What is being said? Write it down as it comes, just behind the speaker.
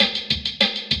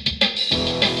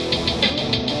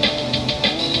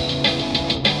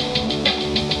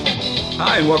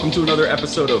and welcome to another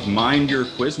episode of Mind Your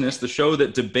Quizness, the show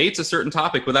that debates a certain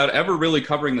topic without ever really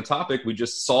covering the topic. We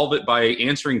just solve it by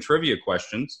answering trivia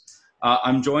questions.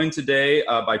 I'm joined today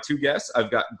by two guests. I've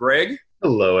got Greg.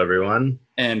 Hello, everyone.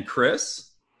 And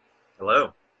Chris.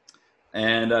 Hello.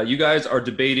 And you guys are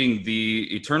debating the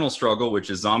eternal struggle, which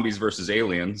is zombies versus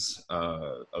aliens,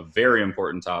 a very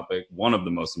important topic, one of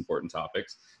the most important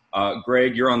topics.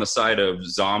 Greg, you're on the side of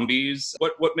zombies.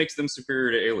 What makes them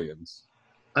superior to aliens?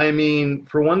 I mean,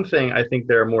 for one thing, I think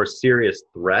they're a more serious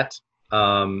threat.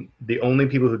 The only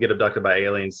people who get abducted by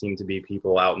aliens seem to be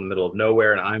people out in the middle of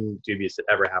nowhere, and I'm dubious it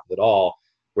ever happened at all,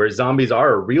 whereas zombies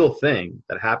are a real thing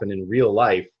that happen in real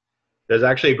life. There's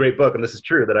actually a great book, and this is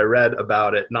true, that I read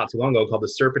about it not too long ago called The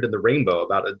Serpent and the Rainbow,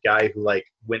 about a guy who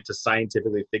went to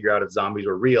scientifically figure out if zombies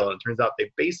were real, and it turns out they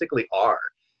basically are.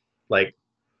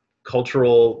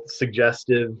 Cultural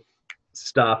suggestive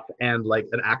stuff and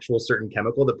an actual certain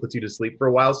chemical that puts you to sleep for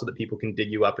a while so that people can dig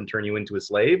you up and turn you into a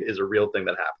slave is a real thing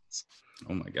that happens.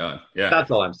 Oh my God. Yeah. That's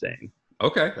all I'm saying.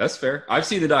 Okay, that's fair. I've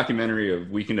seen the documentary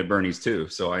of Weekend at Bernie's too,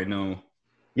 so I know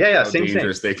how same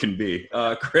dangerous they can be.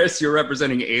 Chris, you're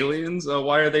representing aliens.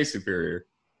 Why are they superior?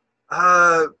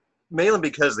 Mainly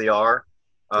because they are.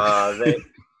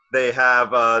 They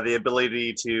have the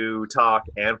ability to talk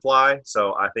and fly,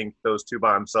 so I think those two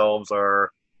by themselves are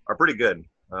pretty good.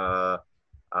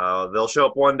 They'll show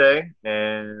up one day,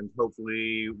 and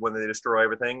hopefully when they destroy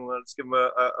everything, let's give them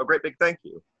a great big thank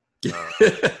you.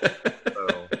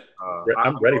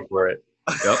 I'm ready for it.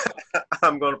 Yep.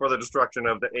 I'm going for the destruction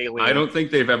of the alien. I don't think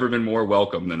they've ever been more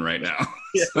welcome than right now.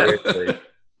 Seriously.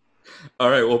 All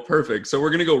right, well, perfect. So we're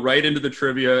going to go right into the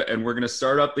trivia, and we're going to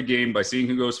start up the game by seeing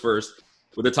who goes first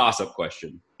with a toss-up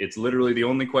question. It's literally the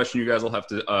only question you guys will have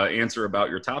to answer about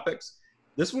your topics.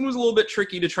 This one was a little bit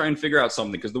tricky to try and figure out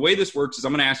something, because the way this works is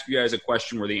I'm going to ask you guys a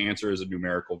question where the answer is a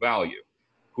numerical value.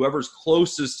 Whoever's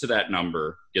closest to that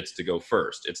number gets to go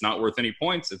first. It's not worth any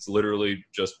points. It's literally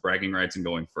just bragging rights and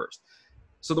going first.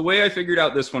 So the way I figured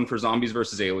out this one for zombies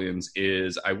versus aliens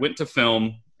is I went to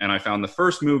film and I found the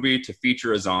first movie to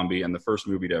feature a zombie and the first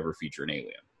movie to ever feature an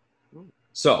alien.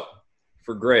 So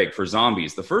for Greg, for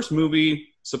zombies, the first movie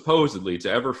supposedly to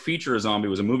ever feature a zombie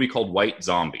was a movie called White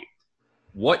Zombie.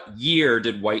 What year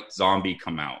did White Zombie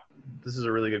come out? This is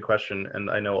a really good question,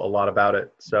 and I know a lot about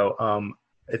it. So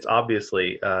it's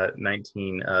obviously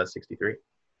 1963.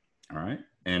 All right.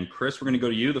 And Chris, we're going to go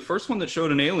to you. The first one that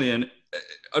showed an alien,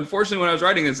 unfortunately, when I was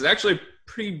writing this, it's actually a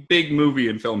pretty big movie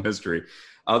in film history.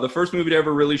 The first movie to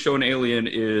ever really show an alien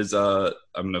is, I'm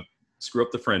going to screw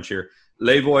up the French here,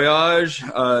 Les Voyages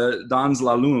dans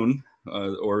la Lune,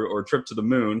 or Trip to the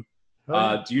Moon.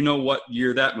 Do you know what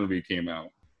year that movie came out?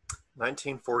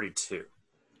 1942.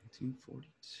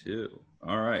 1942.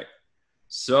 All right.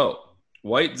 So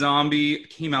White Zombie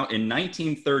came out in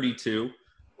 1932.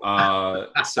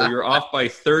 So you're off by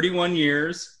 31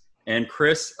 years. And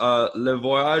Chris, Le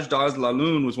Voyage dans la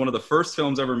Lune was one of the first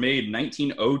films ever made in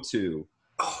 1902.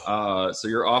 So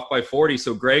you're off by 40.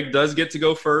 So Greg does get to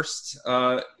go first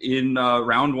in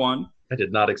round one. I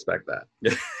did not expect that.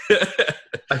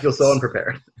 I feel so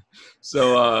unprepared.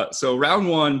 So round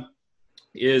one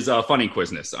is Funny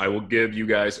Quizness. I will give you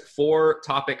guys 4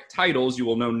 topic titles. You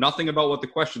will know nothing about what the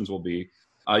questions will be.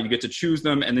 You get to choose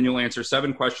them, and then you'll answer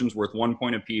 7 questions worth 1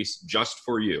 point apiece just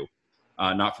for you,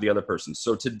 not for the other person.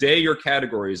 So today your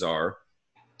categories are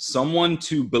someone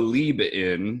to believe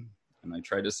in, and I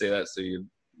tried to say that so you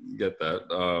get that.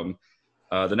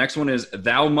 The next one is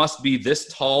thou must be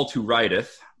this tall to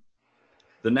rideth.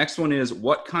 The next one is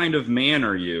what kind of man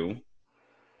are you?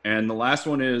 And the last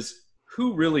one is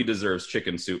who really deserves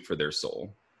chicken soup for their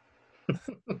soul?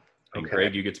 And Okay.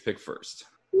 Greg, you get to pick first.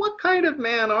 What kind of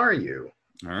man are you?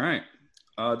 All right.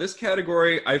 This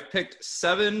category, I've picked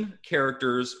 7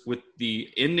 characters with the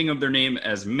ending of their name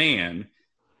as man,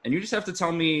 and you just have to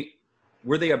tell me,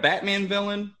 were they a Batman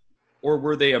villain or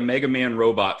were they a Mega Man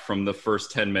robot from the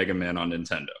first 10 Mega Men on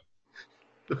Nintendo?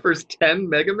 The first 10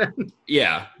 Mega Men?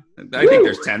 Yeah, I think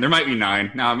there's 10. There might be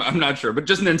 9. No, I'm not sure, but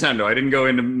just Nintendo. I didn't go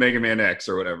into Mega Man X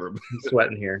or whatever. I'm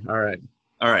sweating here. All right.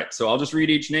 All right, so I'll just read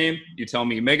each name. You tell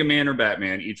me Mega Man or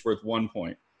Batman, each worth 1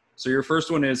 point. So your first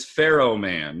one is Pharaoh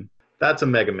Man. That's a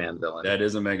Mega Man villain. That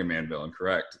is a Mega Man villain,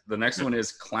 correct. The next one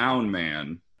is Clown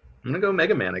Man. I'm going to go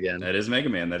Mega Man again. That is Mega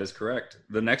Man, that is correct.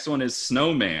 The next one is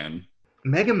Snowman.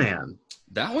 Mega Man.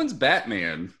 That one's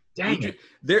Batman. Dang it.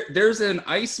 There's an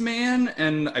Iceman,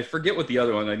 and I forget what the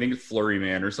other one, I think it's Flurry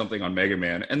Man or something on Mega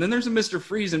Man. And then there's a Mr.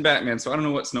 Freeze in Batman, so I don't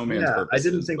know what Snowman's purpose I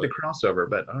didn't is, think but the crossover,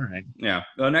 but all right. yeah.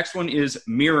 The next one is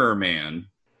Mirror Man.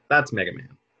 That's Mega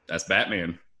Man. That's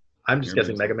Batman. I'm just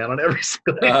guessing Mega Man on every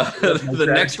single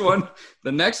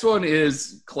the next one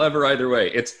is clever either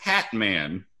way. It's Hat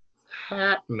Man.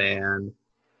 Hat Man.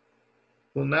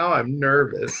 Well, now I'm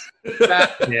nervous.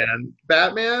 Batman.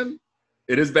 Batman?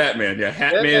 It is Batman. Yeah,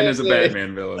 Hat Man is a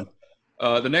Batman villain.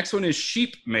 The next one is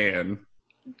Sheep Man.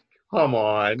 Come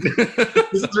on.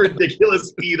 This is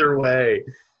ridiculous either way.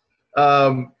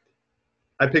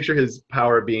 I picture his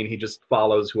power being he just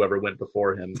follows whoever went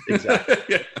before him. Exactly.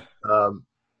 Yeah.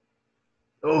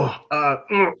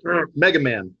 Mega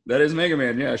Man. That is Mega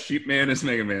Man. Yeah, Sheep Man is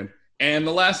Mega Man. And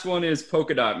the last one is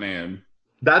Polka Dot Man.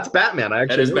 That's Batman. I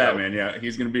actually That is Batman. Yeah,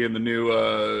 he's going to be in the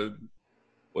new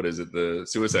what is it? The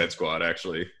Suicide Squad.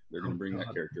 Actually, they're going to bring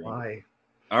that character. Why?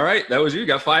 All right, that was you.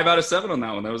 Got 5 out of 7 on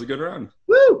that one. That was a good round.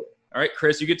 Woo! All right,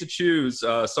 Chris, you get to choose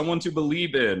someone to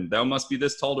believe in. Thou must be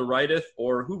this tall to writeth,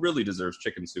 or who really deserves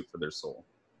chicken soup for their soul.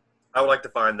 I would like to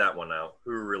find that one out.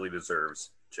 Who really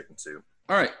deserves chicken soup?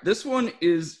 All right, this one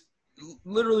is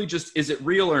literally just, is it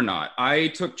real or not? I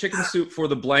took chicken soup for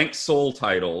the blank soul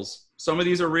titles. Some of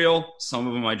these are real. Some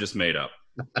of them I just made up.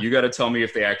 You got to tell me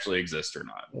if they actually exist or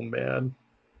not. Oh, man.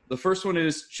 The first one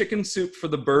is chicken soup for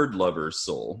the bird lover's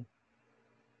soul.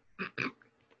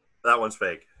 That one's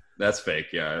fake. That's fake,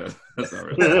 yeah. That's not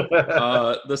real.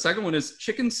 The second one is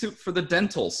chicken soup for the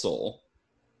dental soul.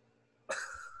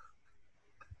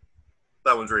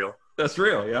 That one's real. That's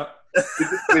real, yeah.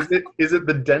 Is it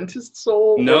the dentist's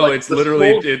soul? No, like it's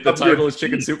literally, the title your is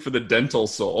chicken teeth? soup for the dental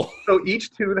soul. So each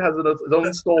tooth has its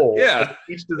own soul. Yeah.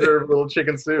 Each deserve a little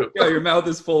chicken soup. Yeah, your mouth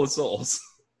is full of souls.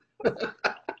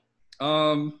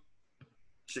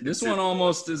 Chicken This soup. one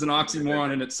almost is an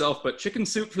oxymoron in itself, but chicken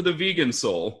soup for the vegan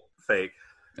soul. Fake.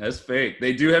 That's fake.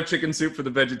 They do have chicken soup for the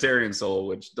vegetarian soul,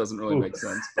 which doesn't really make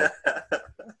sense. But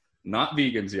not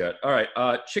vegans yet. All right.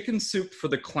 Chicken soup for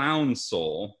the clown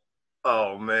soul.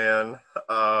 Oh, man.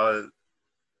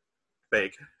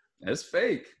 Fake. That's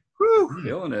fake. Whew.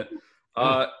 Killing it.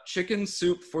 Chicken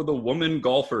soup for the woman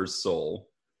golfer's soul.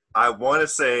 I want to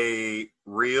say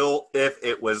real if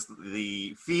it was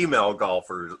the female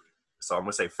golfers, so I'm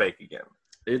going to say fake again.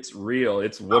 It's real.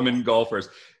 It's women golfers.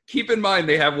 Keep in mind,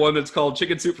 they have one that's called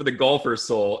chicken soup for the golfer's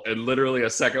soul, and literally a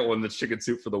second one that's chicken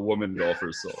soup for the woman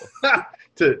golfer's soul.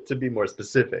 to be more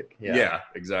specific. Yeah,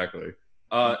 exactly.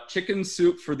 Chicken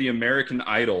soup for the American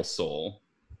Idol soul.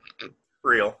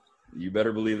 Real. You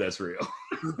better believe that's real.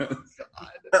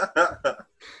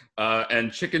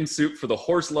 And chicken soup for the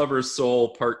horse lover's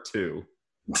soul, part 2.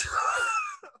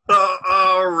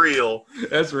 Real.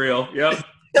 That's real. Yep.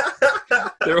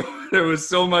 There was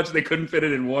so much they couldn't fit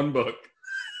it in one book.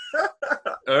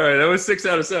 All right, that was 6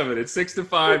 out of 7. It's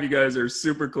 6-5. You guys are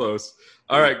super close.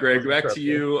 All right, Greg, back to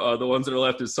you. The ones that are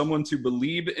left is someone to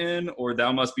believe in, or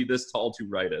thou must be this tall to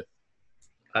write it.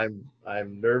 I'm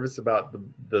nervous about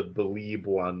the believe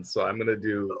one, so I'm gonna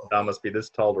do thou must be this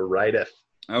tall to write it.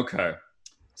 Okay.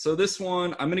 So this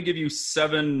one, I'm gonna give you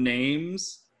 7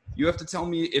 names. You have to tell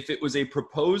me if it was a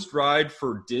proposed ride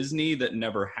for Disney that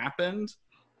never happened,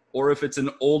 or if it's an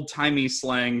old-timey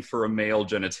slang for a male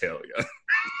genitalia.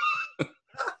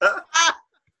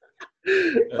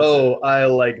 Oh, I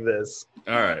like this.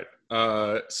 All right.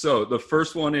 So the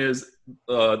first one is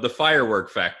the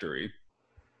Firework Factory.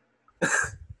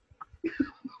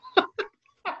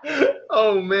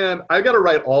 Oh man, I gotta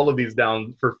write all of these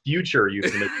down for future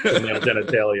use in the male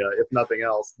genitalia, if nothing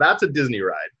else. That's a Disney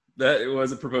ride. That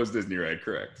was a proposed Disney ride,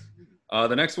 correct.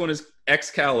 The next one is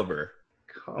Excalibur.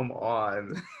 Come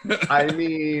on. I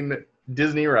mean,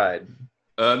 Disney ride.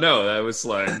 No, that was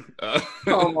slang.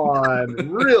 Come on,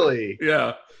 really?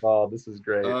 Yeah. Oh, this is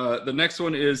great. The next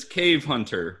one is Cave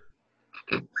Hunter.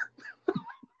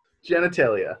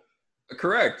 Genitalia.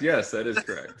 Correct. Yes, that is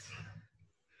correct.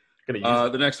 Gonna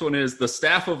use The next one is the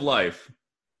Staff of Life.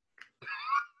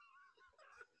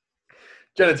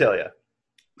 genitalia.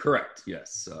 Correct.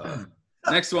 Yes.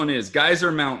 Next one is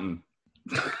Geyser Mountain.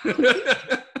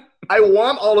 I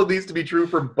want all of these to be true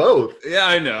for both. Yeah,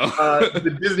 I know.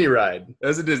 The Disney ride.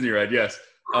 That's a Disney ride. Yes.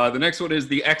 The next one is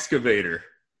the Excavator.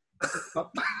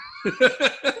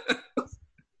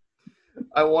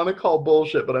 I want to call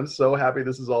bullshit, but I'm so happy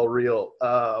this is all real.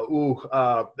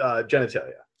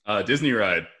 Genitalia. Disney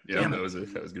ride. Yeah, that was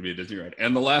gonna be a Disney ride.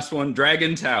 And the last one,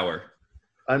 Dragon Tower.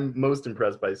 I'm most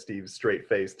impressed by Steve's straight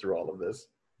face through all of this.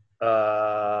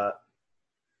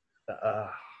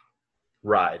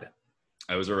 Ride.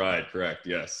 That was a ride, correct?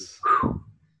 Yes. All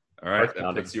right,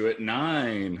 that puts you at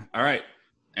 9. All right,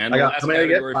 and I the got last how many I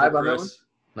get? category 5 for on that Chris,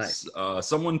 one? Nice.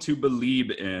 Someone to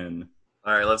believe in.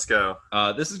 All right, let's go.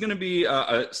 This is going to be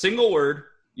a single word.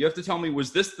 You have to tell me: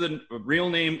 was this the real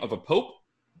name of a pope,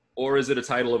 or is it a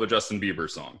title of a Justin Bieber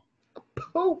song?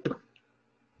 Pope.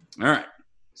 All right.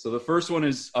 So the first one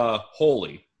is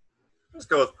Holy. Let's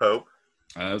go with Pope.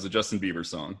 That was a Justin Bieber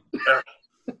song.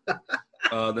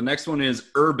 The next one is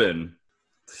Urban.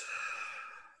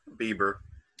 Bieber.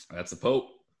 That's the Pope.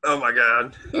 Oh my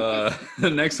God. The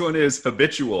next one is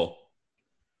Habitual.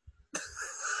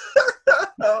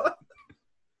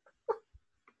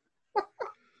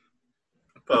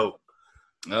 Pope.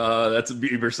 That's a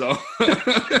Bieber song.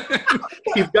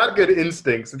 You've got good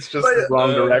instincts. It's just the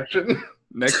wrong direction.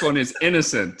 Next one is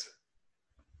Innocent.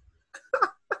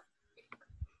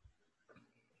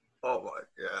 Oh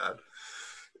my God.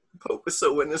 Pope is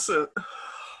so innocent.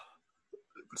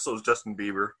 So is Justin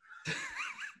Bieber.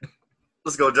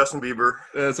 Let's go, Justin Bieber.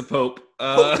 That's a Pope.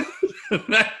 I'm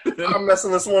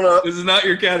messing this one up. This is not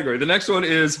your category. The next one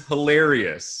is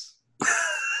Hilarious.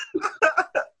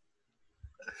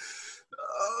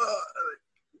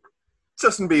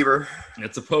 Justin Bieber.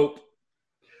 It's a Pope.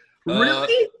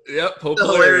 Really? Yep, Pope The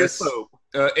Hilarious. Pope.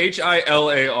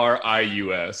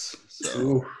 Hilarious. So,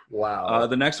 Ooh, wow.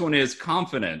 the next one is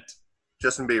Confident.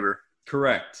 Justin Bieber.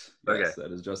 Correct. Yes, Okay.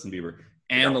 that is Justin Bieber.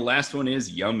 And the last one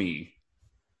is Yummy.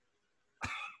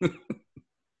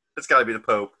 It's got to be the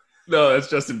Pope. No, that's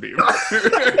Justin Bieber.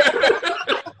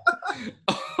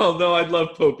 Although I'd love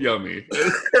Pope Yummy.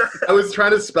 I was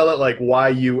trying to spell it like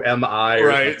Y-U-M-I. or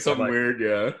Right, something like, weird,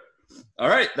 yeah. All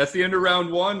right, that's the end of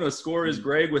round one. The score is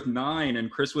Greg with 9 and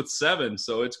Chris with 7,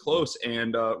 so it's close.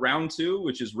 And round 2,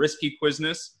 which is Risky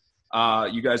Quizness,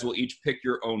 you guys will each pick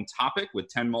your own topic with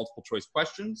 10 multiple choice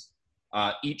questions.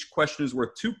 Each question is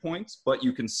worth 2 points, but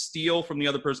you can steal from the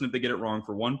other person if they get it wrong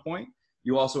for 1 point.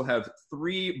 You also have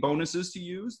 3 bonuses to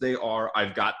use. They are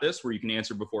I've Got This, where you can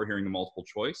answer before hearing the multiple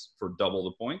choice for double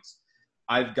the points.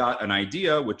 I've Got an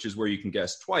Idea, which is where you can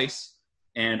guess twice.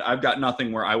 And I've Got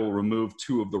Nothing, where I will remove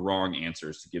 2 of the wrong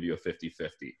answers to give you a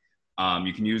 50-50.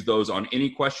 You can use those on any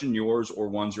question, yours or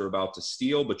ones you're about to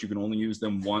steal, but you can only use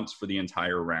them once for the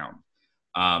entire round.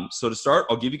 So to start,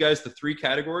 I'll give you guys the 3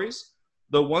 categories.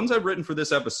 The ones I've written for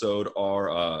this episode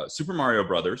are Super Mario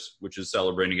Brothers, which is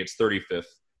celebrating its 35th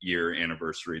year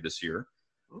anniversary this year.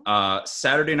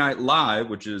 Saturday Night Live,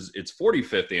 which is its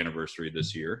 45th anniversary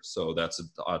this year. So that's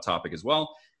a topic as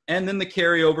well. And then the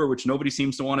carryover, which nobody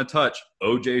seems to want to touch,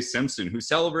 O.J. Simpson, who's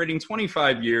celebrating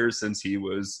 25 years since he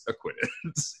was acquitted.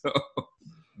 So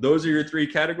those are your 3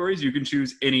 categories. You can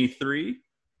choose any 3.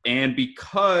 And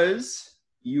because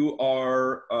you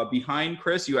are behind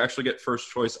Chris, you actually get first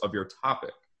choice of your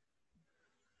topic.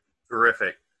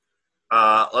 Terrific.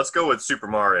 Let's go with Super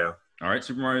Mario. All right,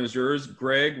 Super Mario is yours.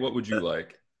 Greg, what would you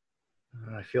like?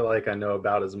 I feel like I know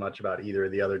about as much about either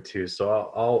of the other 2,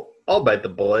 so I'll bite the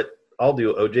bullet. I'll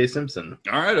do O.J. Simpson.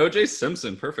 All right, O.J.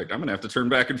 Simpson. Perfect. I'm going to have to turn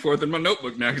back and forth in my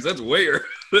notebook now because that's way early.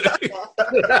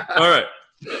 All right.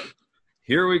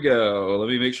 Here we go. Let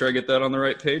me make sure I get that on the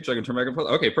right page so I can turn back and forth.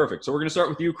 Okay, perfect. So we're going to start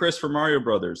with you, Chris, for Mario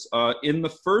Brothers. In the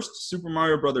first Super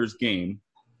Mario Brothers game,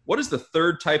 what is the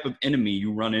 3rd type of enemy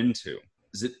you run into?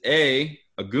 Is it A,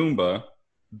 a Goomba,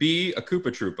 B, a Koopa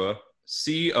Troopa,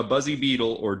 C, a Buzzy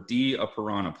Beetle, or D, a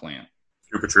Piranha Plant?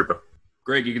 Koopa Troopa.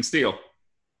 Greg, you can steal.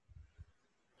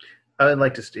 I'd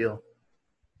like to steal.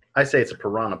 I say it's a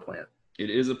piranha plant. It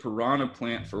is a Piranha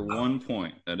Plant for 1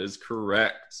 point. That is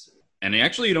correct. And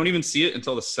actually, you don't even see it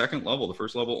until the 2nd level. The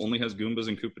first level only has Goombas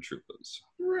and Koopa Troopas.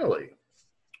 Really?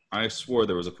 I swore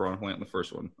there was a Piranha Plant in the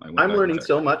first one. I'm learning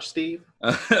so much, Steve.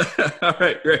 All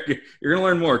right, Greg, you're going to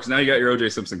learn more because now you got your O.J.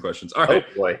 Simpson questions. All right.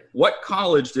 Oh, boy. What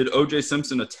college did O.J.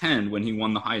 Simpson attend when he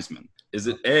won the Heisman? Is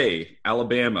it A,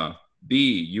 Alabama,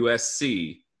 B,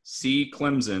 USC, C,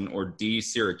 Clemson, or D,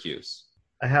 Syracuse?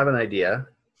 I have an idea.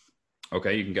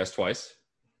 Okay, you can guess twice.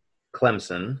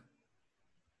 Clemson.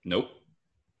 Nope.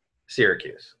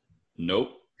 Syracuse.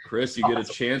 Nope. Chris, you get a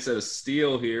chance at a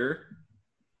steal here.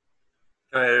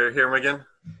 Can I hear him again?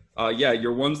 Yeah,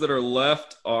 your ones that are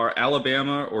left are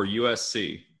Alabama or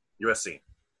USC. USC.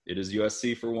 It is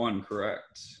USC for 1,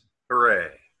 correct. Hooray.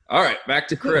 All right, back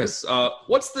to Chris.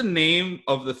 What's the name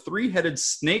of the 3-headed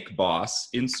snake boss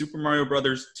in Super Mario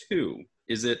Brothers 2?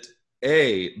 Is it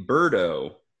A,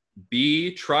 Birdo,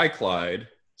 B, Triclyde,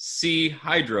 C,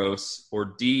 Hydros,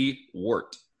 or D,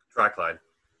 Wart? Triclyde.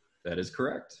 That is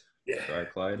correct. Yeah.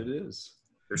 Triclyde it is.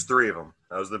 There's 3 of them.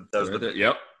 That was the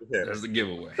Yep, yeah. that's the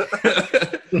giveaway.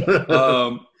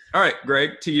 All right,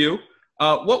 Greg, to you.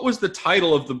 What was the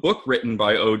title of the book written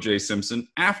by O.J. Simpson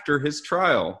after his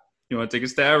trial? You want to take a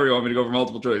stab or you want me to go for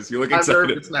multiple choice? You look excited. I'm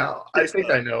nervous now. I think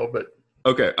I know, but...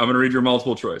 Okay, I'm going to read your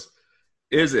multiple choice.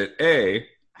 Is it A,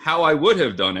 How I Would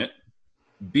Have Done It,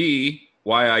 B,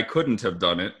 Why I Couldn't Have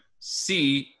Done It,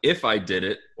 C, If I Did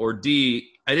It, or D,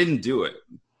 I Didn't Do It?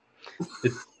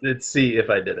 It's C, If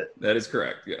I Did It. That is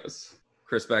correct, yes.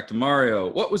 Chris, back to Mario.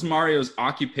 What was Mario's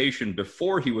occupation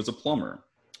before he was a plumber?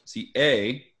 See,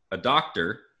 A, a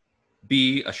doctor,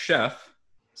 B, a chef,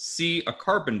 C, a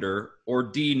carpenter, or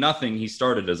D, nothing, he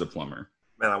started as a plumber.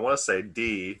 Man, I want to say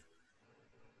D,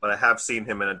 but I have seen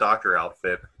him in a doctor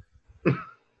outfit. But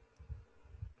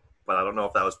I don't know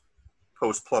if that was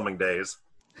post-plumbing days.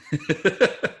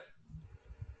 It's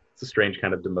a strange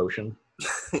kind of demotion.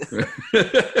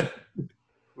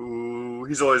 Ooh,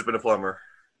 he's always been a plumber.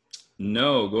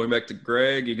 No, going back to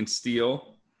Greg, you can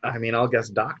steal. I mean, I'll guess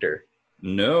doctor.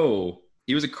 No,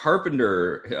 he was a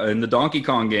carpenter in the Donkey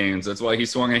Kong games. That's why he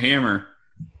swung a hammer.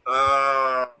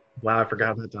 Uh, Wow, I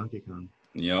forgot about Donkey Kong.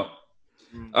 Yep.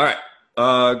 All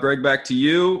right. Greg, back to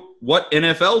you. What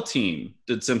NFL team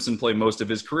did Simpson play most of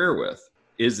his career with?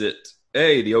 Is it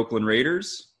A, the Oakland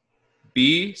Raiders,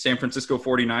 B, San Francisco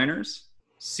 49ers,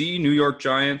 C, New York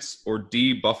Giants, or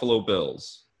D, Buffalo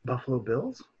Bills? Buffalo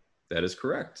Bills? That is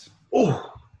correct.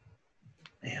 Oh,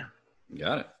 man.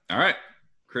 Got it. All right.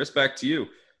 Chris, back to you.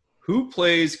 Who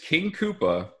plays King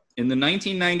Koopa in the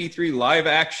 1993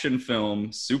 live-action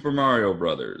film Super Mario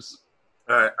Brothers?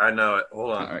 all right, I know it.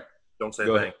 Hold on. All right. Don't say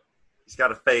Go a thing. He's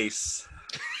got a face.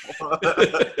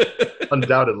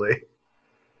 Undoubtedly.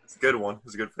 It's a good one.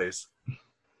 It's a good face.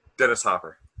 Dennis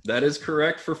Hopper. That is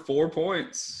correct for 4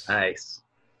 points. Nice.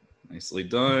 Nicely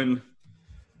done.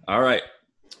 All right.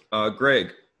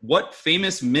 Greg, what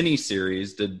famous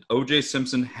miniseries did O.J.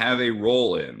 Simpson have a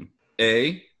role in?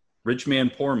 A, Rich Man,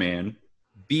 Poor Man,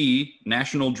 B,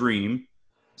 National Dream,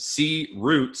 C,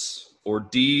 Roots, or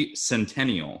D,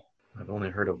 Centennial? I've only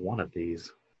heard of one of these.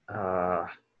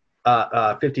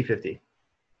 50-50.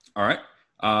 All right.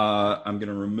 I'm going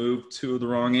to remove two of the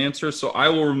wrong answers. So I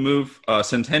will remove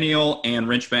Centennial and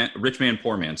Rich Man,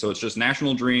 Poor Man. So it's just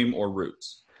National Dream or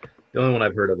Roots. The only one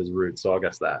I've heard of is Roots, so I'll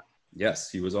guess that. Yes,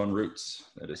 he was on Roots.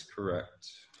 That is correct.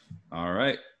 All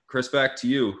right. Chris, back to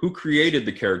you. Who created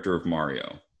the character of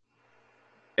Mario?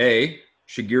 A,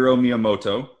 Shigeru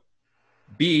Miyamoto.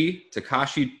 B,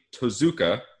 Takashi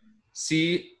Tozuka.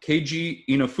 C, Keiji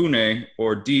Inafune.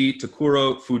 Or D,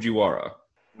 Takuro Fujiwara.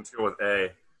 Let's go with A.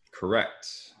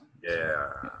 Correct. Yeah.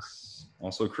 Yes.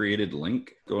 Also created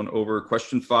Link. Going over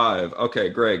question 5. Okay,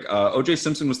 Greg. O.J.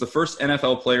 Simpson was the first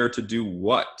NFL player to do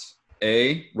what?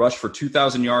 A, rush for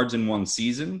 2,000 yards in one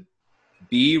season.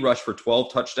 B, rush for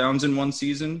 12 touchdowns in one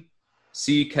season.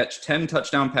 C, catch 10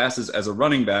 touchdown passes as a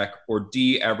running back. Or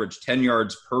D, average 10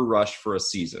 yards per rush for a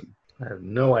season. I have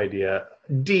no idea.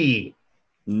 D.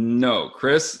 No.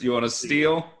 Chris, you want to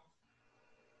steal?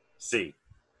 C.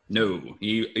 No.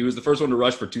 He was the first one to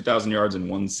rush for 2,000 yards in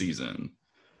one season.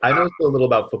 I know so little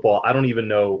about football. I don't even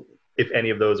know if any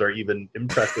of those are even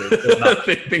impressive. Or not.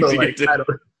 Things So, you like, get I to.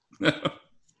 don't-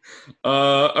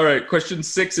 All right, question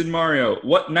 6 in Mario.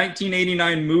 What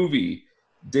 1989 movie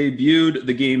debuted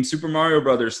the game Super Mario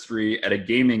Brothers 3 at a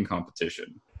gaming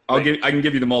competition? I can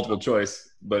give you the multiple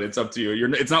choice, but it's up to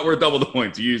you. It's not worth double the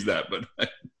point to use that, but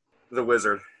The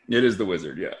Wizard. it is The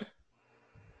Wizard, yeah.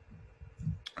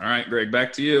 All right, Greg,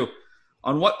 back to you.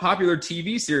 On what popular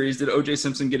TV series did O.J.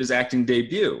 Simpson get his acting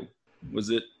debut? Was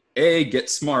it A, Get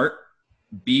Smart,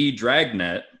 B,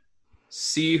 Dragnet,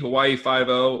 C, Hawaii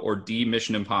Five-0, or D,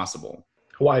 Mission Impossible?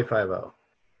 Hawaii 5-0.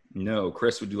 No.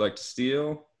 Chris, would you like to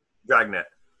steal? Dragnet.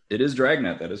 It is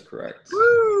Dragnet. That is correct.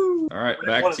 Woo! All right, I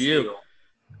back wanna to you. steal.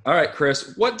 All right,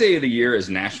 Chris, what day of the year is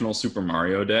National Super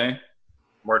Mario Day?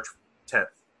 March 10th.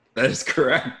 That is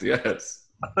correct, yes.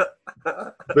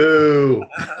 Boo.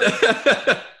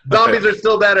 Zombies are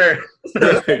still better.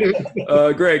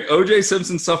 Greg, O.J.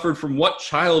 Simpson suffered from what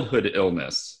childhood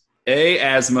illness? A,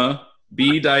 asthma,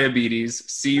 B, diabetes,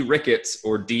 C, rickets,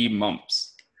 or D,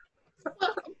 mumps?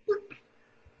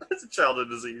 It's a childhood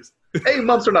disease. Hey,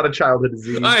 mumps are not a childhood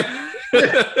disease.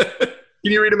 Can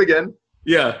you read them again?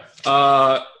 Yeah.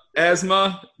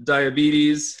 Asthma,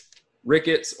 diabetes,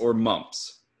 rickets, or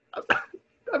mumps?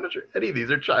 I'm not sure any of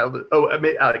these are childhood. Oh, I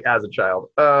mean, like, as a child.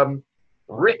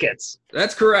 Rickets.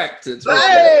 That's correct. It's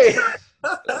Hey!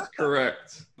 That's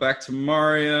correct. Back to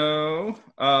Mario.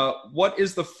 What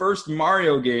is the first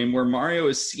Mario game where Mario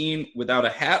is seen without a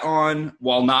hat on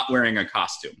while not wearing a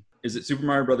costume? Is it Super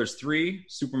Mario Brothers 3,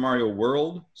 Super Mario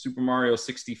World, Super Mario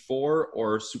 64,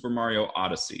 or Super Mario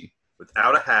Odyssey?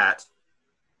 Without a hat,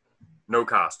 no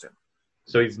costume.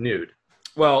 So he's nude.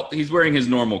 Well, he's wearing his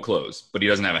normal clothes, but he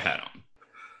doesn't have a hat on.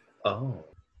 Oh.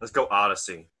 Let's go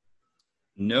Odyssey.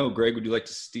 No, Greg, would you like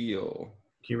to steal?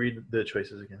 Can you read the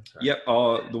choices again? Sorry. Yep,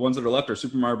 the ones that are left are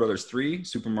Super Mario Brothers 3,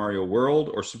 Super Mario World,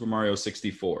 or Super Mario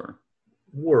 64.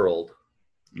 World.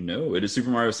 No, it is Super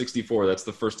Mario 64. That's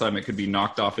the first time it could be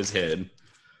knocked off his head.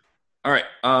 All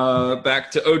right, back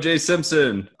to O.J.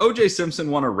 Simpson. O.J. Simpson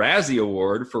won a Razzie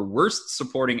Award for Worst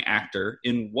Supporting Actor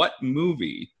in what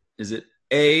movie? Is it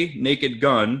A, Naked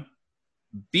Gun,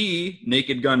 B,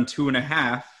 Naked Gun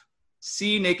 2.5,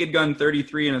 C, Naked Gun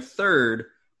 33 1/3,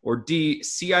 or D,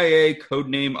 CIA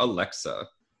Codename Alexa?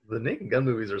 The Naked Gun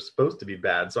movies are supposed to be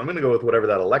bad, so I'm going to go with whatever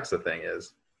that Alexa thing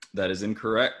is. That is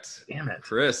incorrect. Damn it.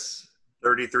 Chris.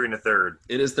 33 1/3.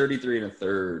 It is 33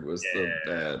 1/3 was the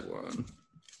bad one.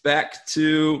 Back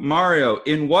to Mario.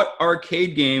 In what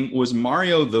arcade game was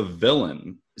Mario the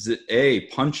villain? Is it A,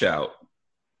 Punch-Out,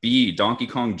 B, Donkey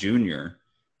Kong Jr.,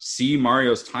 C,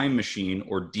 Mario's Time Machine,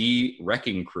 or D,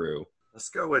 Wrecking Crew? Let's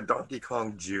go with Donkey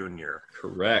Kong Jr.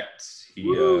 Correct.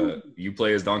 You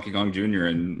play as Donkey Kong Jr.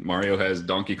 and Mario has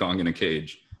Donkey Kong in a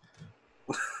cage.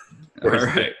 All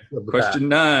right. Question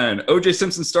 9. O.J.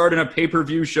 Simpson starred in a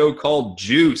pay-per-view show called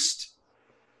Juiced.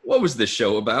 What was this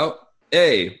show about?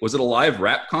 A, was it a live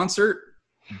rap concert?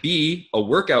 B, a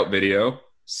workout video?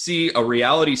 C, a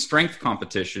reality strength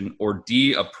competition? Or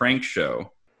D, a prank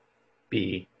show?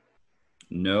 B.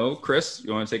 No. Chris,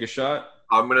 you want to take a shot?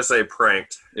 I'm going to say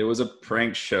pranked. It was a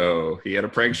prank show. He had a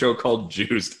prank show called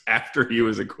Juiced after he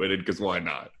was acquitted, because why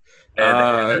not?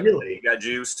 And Really? he got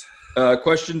juiced.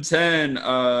 Question 10.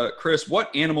 Chris,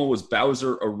 what animal was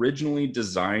Bowser originally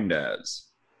designed as?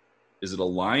 Is it a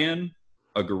lion,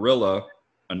 a gorilla,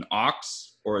 an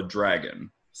ox, or a dragon?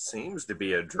 Seems to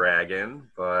be a dragon,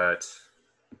 but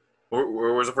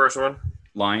where was the first one?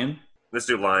 Lion? Let's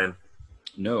do lion.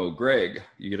 No. Greg,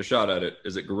 you get a shot at it.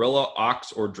 Is it gorilla,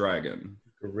 ox, or dragon?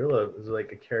 Gorilla is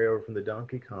like a carryover from the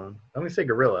Donkey Kong. I'm going to say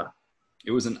gorilla.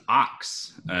 It was an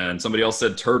ox, and somebody else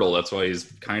said turtle. That's why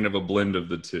he's kind of a blend of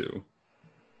the two.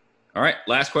 All right,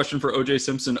 last question for O.J.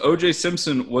 Simpson. O.J.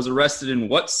 Simpson was arrested in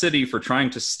what city for trying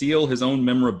to steal his own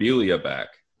memorabilia back?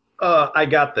 I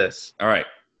got this. All right,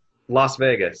 Las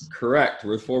Vegas. correct,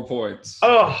 worth 4 points.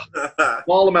 Oh,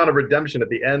 small amount of redemption at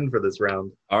the end for this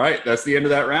round. All right, that's the end of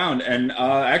that round. And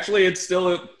actually, it's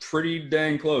still pretty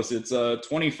dang close. It's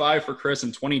 25 for Chris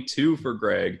and 22 for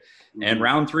Greg. And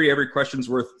round 3, every question's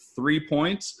worth 3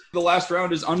 points. The last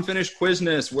round is Unfinished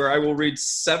Quizness, where I will read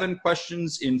 7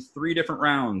 questions in 3 different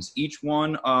rounds. Each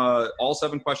one, all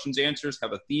 7 questions answers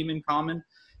have a theme in common.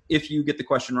 If you get the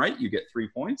question right, you get 3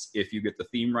 points. If you get the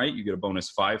theme right, you get a bonus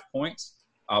 5 points.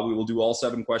 We will do all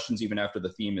 7 questions even after the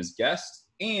theme is guessed.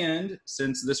 And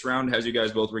since this round has you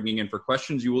guys both ringing in for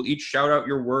questions, you will each shout out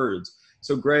your words.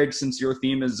 So Greg, since your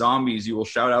theme is zombies, you will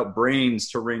shout out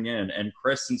brains to ring in. And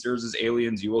Chris, since yours is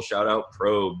aliens, you will shout out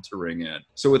probe to ring in.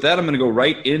 So with that, I'm going to go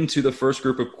right into the first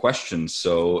group of questions.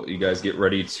 So you guys get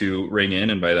ready to ring in.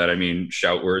 And by that, I mean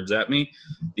shout words at me.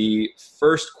 The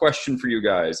first question for you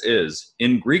guys is,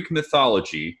 in Greek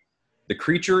mythology, the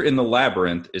creature in the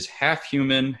labyrinth is half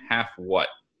human, half what?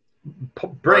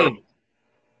 Brain.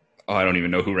 Oh, I don't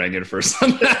even know who rang in first on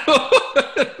that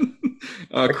one.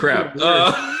 Oh, crap.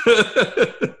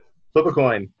 Flip a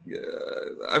coin.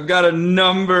 I've got a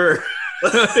number.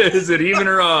 Is it even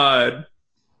or odd?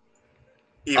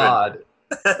 Even. Odd.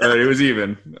 All right, it was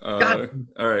even. All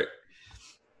right.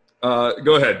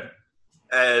 Go ahead.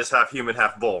 As half human,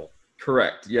 half bull.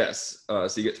 Correct, yes.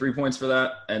 So you get 3 points for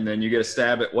that, and then you get a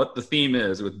stab at what the theme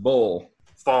is with bull.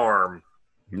 Farm.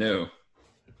 No.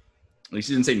 At least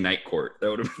you didn't say night court. That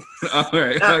would have been... All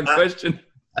right,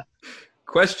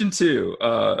 Question 2.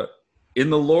 In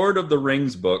the Lord of the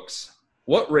Rings books,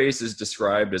 what race is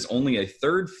described as only a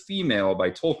third female by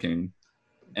Tolkien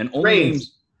and only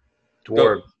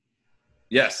Dwarf.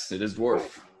 Yes, it is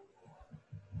dwarf.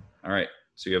 All right.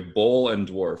 So you have bull and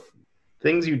dwarf.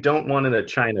 Things you don't want in a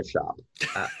china shop.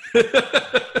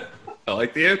 I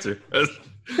like the answer. All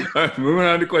right, moving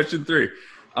on to question 3.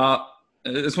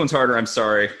 This one's harder. I'm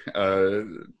sorry,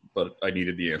 but I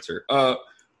needed the answer.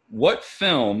 What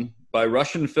film by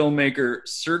Russian filmmaker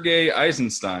Sergei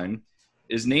Eisenstein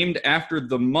is named after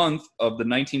the month of the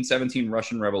 1917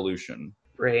 Russian Revolution?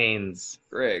 Brains.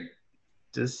 Greg.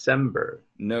 December.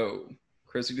 No.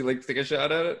 Chris, would you like to take a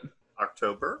shot at it?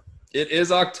 October. It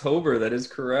is October. That is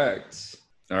correct.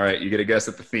 All right, you get a guess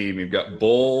at the theme. You've got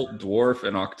bull, dwarf,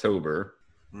 and October.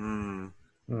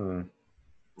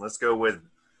 Let's go with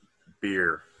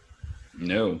beer.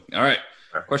 No. All right.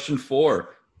 Question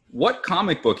 4. What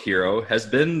comic book hero has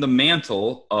been the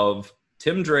mantle of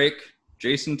Tim Drake,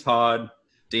 Jason Todd,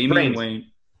 Damian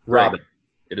Wayne? Robin.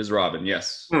 It is Robin,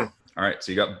 yes. All right,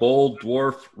 so you got bull,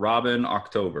 dwarf, Robin,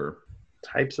 October.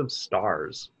 Types of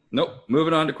stars. Nope.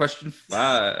 Moving on to question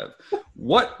 5.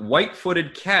 What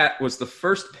white-footed cat was the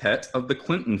first pet of the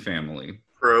Clinton family?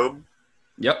 Probe.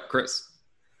 Yep, Chris.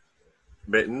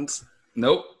 Mittens.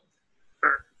 Nope.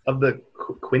 Of the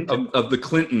Quinton? Of the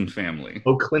Clinton family.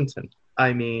 Oh, Clinton.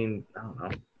 I mean, I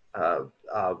don't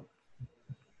know.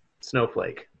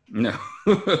 Snowflake. No.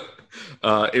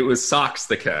 It was Socks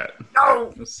the cat. No.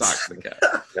 It was Socks the cat.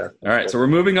 Yeah. All right, so we're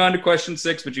moving on to question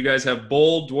 6, but you guys have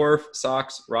Bull, Dwarf,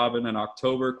 Socks, Robin, and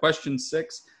October. Question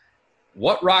 6.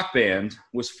 What rock band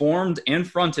was formed and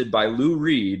fronted by Lou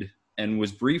Reed and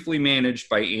was briefly managed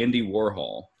by Andy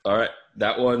Warhol? All right,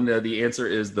 that one, the answer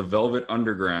is the Velvet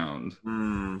Underground.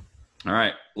 All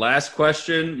right, last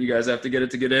question. You guys have to get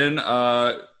it to get in.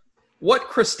 What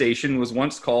crustacean was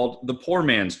once called the poor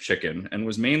man's chicken and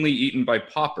was mainly eaten by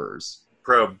paupers?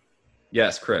 Probe.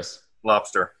 Yes, Chris.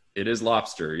 Lobster. It is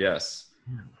lobster, yes.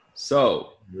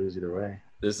 So, Lose either way.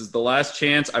 this is the last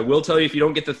chance. I will tell you, if you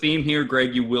don't get the theme here,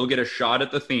 Greg, you will get a shot at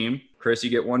the theme. Chris,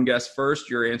 you get one guess first.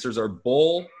 Your answers are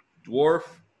bull, dwarf,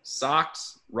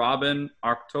 socks, robin,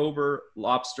 October,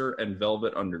 lobster, and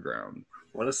Velvet Underground.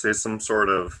 I want to say some sort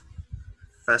of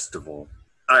festival.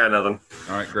 I got nothing.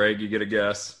 All right, Greg, you get a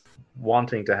guess.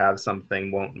 Wanting to have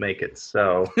something won't make it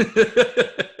so.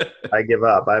 I give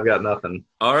up. I've got nothing.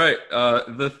 All right,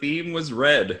 the theme was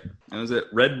red. That was it.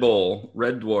 Red Bull,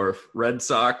 Red Dwarf, Red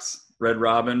Sox, Red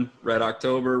Robin, Red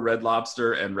October, Red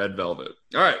Lobster, and Red Velvet.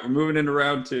 All right, we're moving into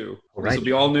round 2. All This right. will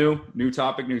be all new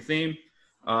topic, new theme.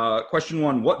 Question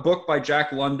 1. What book by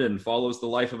Jack London follows the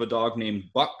life of a dog named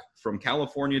Buck from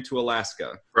California to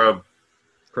Alaska? Probe.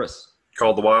 Chris,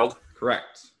 Called the Wild.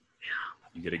 correct.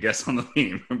 You get a guess on the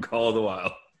theme from Call of the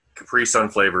Wild. Capri Sun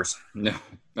flavors. No.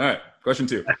 All right, question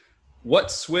 2.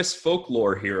 What Swiss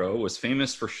folklore hero was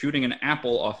famous for shooting an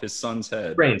apple off his son's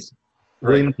head? Brains.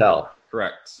 William Tell.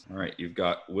 Correct. All right, you've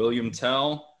got William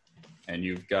Tell, and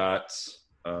you've got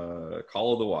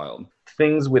Call of the Wild.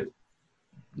 Things with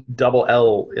double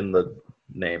L in the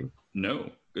name.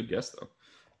 No, good guess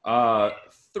though.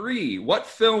 3. What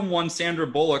film won Sandra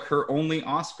Bullock her only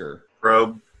Oscar?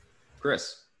 Probe.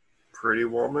 Chris. Pretty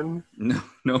Woman.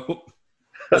 No.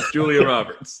 That's Julia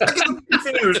Roberts. I get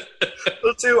confused.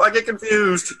 Those two, I get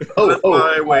confused. Oh, That's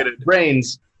why I waited.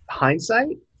 Brains.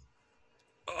 Hindsight?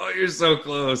 Oh, you're so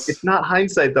close. It's not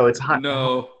hindsight though. It's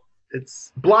No,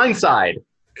 It's blindside.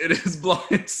 it is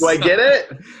Blind. Do I get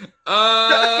it?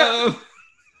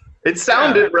 It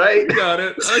sounded right. You got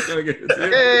it. Okay, good.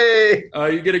 Hey.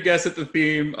 You get a guess at the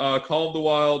theme. Call of the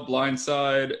Wild,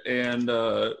 Blindside, and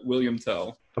William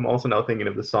Tell. I'm also now thinking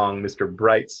of the song Mr.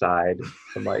 Brightside.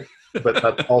 I'm like, but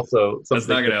that's also something. That's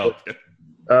not going to help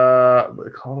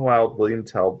you. Call the Wild, William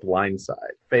Tell, Blindside.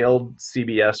 Failed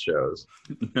CBS shows.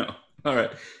 No. All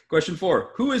right. Question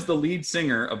 4. Who is the lead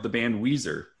singer of the band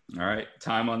Weezer? All right.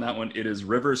 Time on that one. It is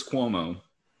Rivers Cuomo.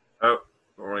 Oh,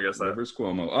 I want to guess that. Rivers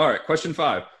Cuomo. All right. Question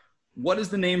 5. What is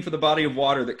the name for the body of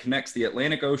water that connects the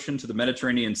Atlantic Ocean to the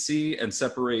Mediterranean Sea and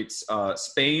separates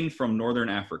Spain from northern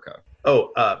Africa?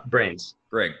 Oh, Brains.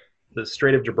 Greg. The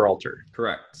Strait of Gibraltar.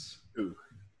 Correct. Ooh.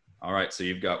 All right. So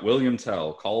you've got William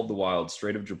Tell, Call of the Wild,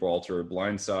 Strait of Gibraltar,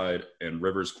 Blindside, and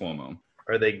Rivers Cuomo.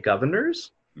 Are they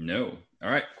governors? No. All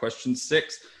right. Question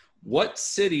 6. What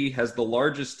city has the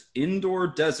largest indoor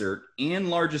desert and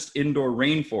largest indoor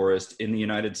rainforest in the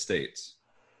United States?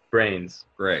 Brains.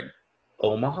 Greg.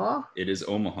 Omaha? It is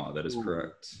Omaha. That is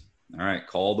correct. All right.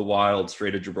 Call of the Wild,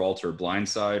 Strait of Gibraltar,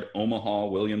 Blindside, Omaha,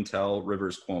 William Tell,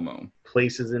 Rivers Cuomo.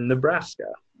 Places in Nebraska.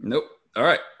 Nope. All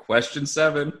right. Question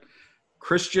 7.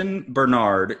 Christian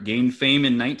Bernard gained fame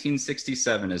in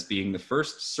 1967 as being the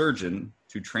first surgeon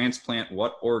to transplant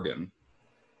what organ?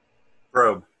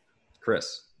 Probe.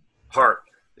 Chris. Heart.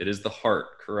 It is the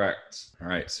heart. Correct. All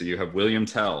right. So you have William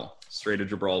Tell, Strait of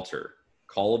Gibraltar,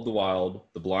 Call of the Wild,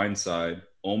 The Blind Side,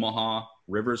 Omaha,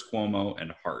 Rivers Cuomo,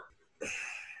 and Heart.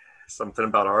 Something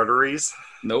about arteries.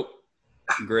 Nope.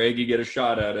 Greg, you get a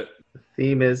shot at it. The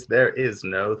theme is there is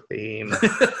no theme.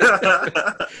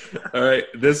 All right.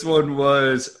 This one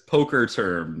was poker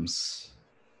terms.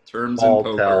 Terms in All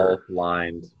poker. tell,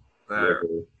 blind. There. river.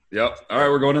 Yep. All right,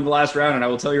 we're going into the last round, and I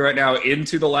will tell you right now,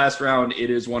 into the last round, it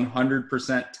is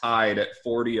 100% tied at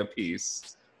 40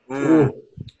 apiece. Mm.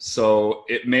 So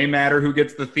it may matter who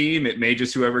gets the theme. It may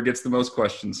just whoever gets the most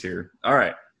questions here. All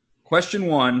right. Question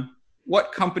 1.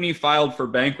 What company filed for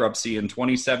bankruptcy in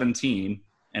 2017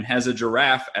 and has a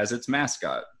giraffe as its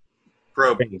mascot?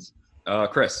 Probe. Brains.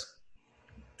 Chris.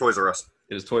 Toys R Us.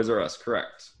 It is Toys R Us.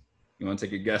 Correct. You want to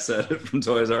take a guess at it from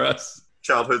Toys R Us?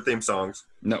 Childhood theme songs.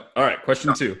 No. All right.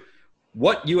 Question 2.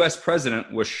 What U.S.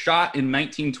 president was shot in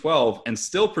 1912 and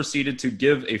still proceeded to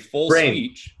give a full Brain.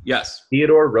 speech? Yes,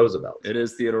 Theodore Roosevelt. it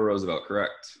is Theodore Roosevelt.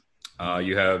 Correct.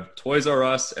 You have Toys R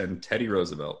Us and Teddy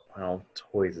Roosevelt. Well,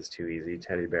 toys is too easy.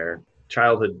 Teddy bear.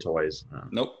 Childhood toys.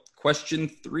 Nope. Question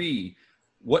 3.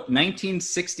 What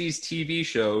 1960s TV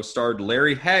show starred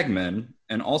Larry Hagman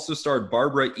and also starred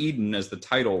Barbara Eden as the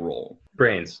title role?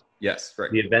 Brains. Yes,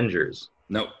 correct. The Avengers.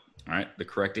 Nope. All right. The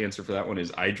correct answer for that one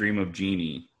is I Dream of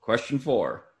Jeannie. Question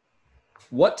 4.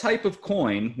 What type of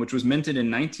coin, which was minted in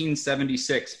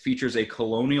 1976, features a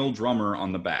colonial drummer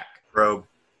on the back? Robe.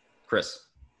 Chris,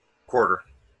 Quarter.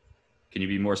 can you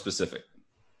be more specific?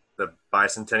 The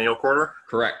bicentennial quarter.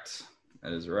 Correct.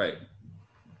 That is right.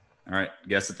 All right.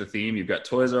 Guess at the theme. You've got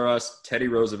Toys R Us, Teddy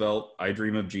Roosevelt, I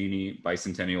Dream of Jeannie,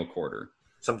 bicentennial quarter.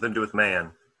 Something to do with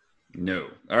man. No.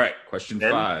 All right. Question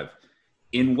Men? 5.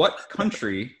 In what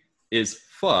country is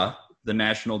pho the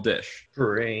national dish?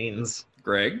 Brains.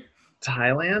 Greg?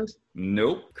 Thailand?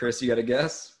 Nope. Chris, you got a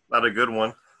guess? Not a good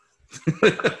one.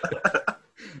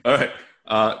 All right.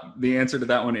 The answer to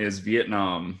that one is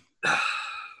Vietnam.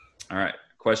 All right.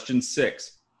 Question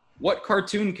 6. What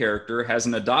cartoon character has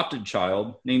an adopted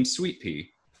child named Sweet Pea?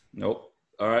 Nope.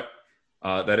 All right.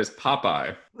 That is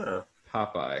Popeye. Oh.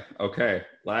 Popeye. Okay.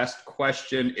 Last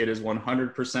question. It is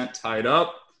 100% tied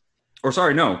up. Or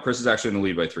sorry, no. Chris is actually in the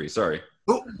lead by 3. Sorry.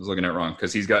 Ooh. I was looking at it wrong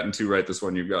because he's gotten 2 right this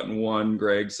one. You've gotten 1,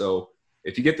 Greg. So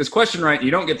if you get this question right and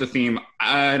you don't get the theme,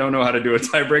 I don't know how to do a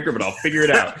tiebreaker, but I'll figure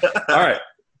it out. All right.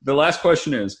 The last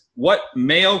question is, what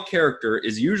male character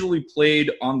is usually played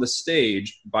on the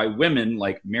stage by women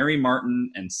like Mary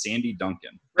Martin and Sandy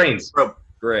Duncan? Brains. Robe.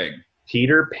 Greg.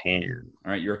 Peter Pan.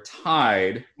 All right, you're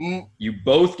tied. Mm. You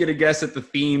both get a guess at the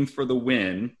theme for the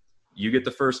win. You get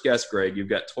the first guess, Greg. You've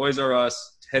got Toys R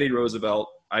Us, Teddy Roosevelt,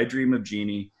 I Dream of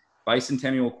Jeannie,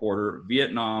 Bicentennial Quarter,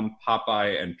 Vietnam,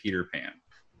 Popeye, and Peter Pan.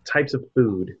 Types of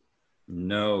food.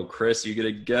 No, Chris, you get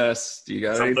a guess. Do you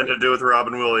got Something anything? to do with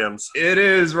Robin Williams. It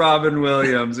is Robin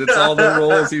Williams. It's all the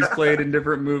roles he's played in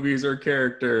different movies or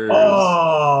characters.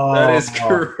 Oh, That is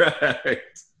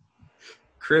correct.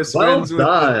 Chris Well wins with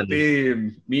done. the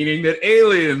theme, meaning that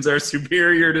aliens are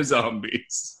superior to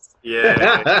zombies.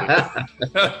 Yeah.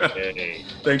 Yay.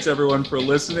 Thanks, everyone, for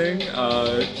listening.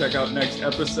 Check out next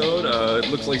episode. It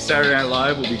looks like Saturday Night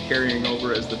Live will be carrying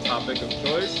over as the topic of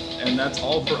choice. And that's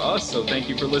all for us. So thank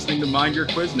you for listening to Mind Your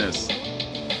Quizness.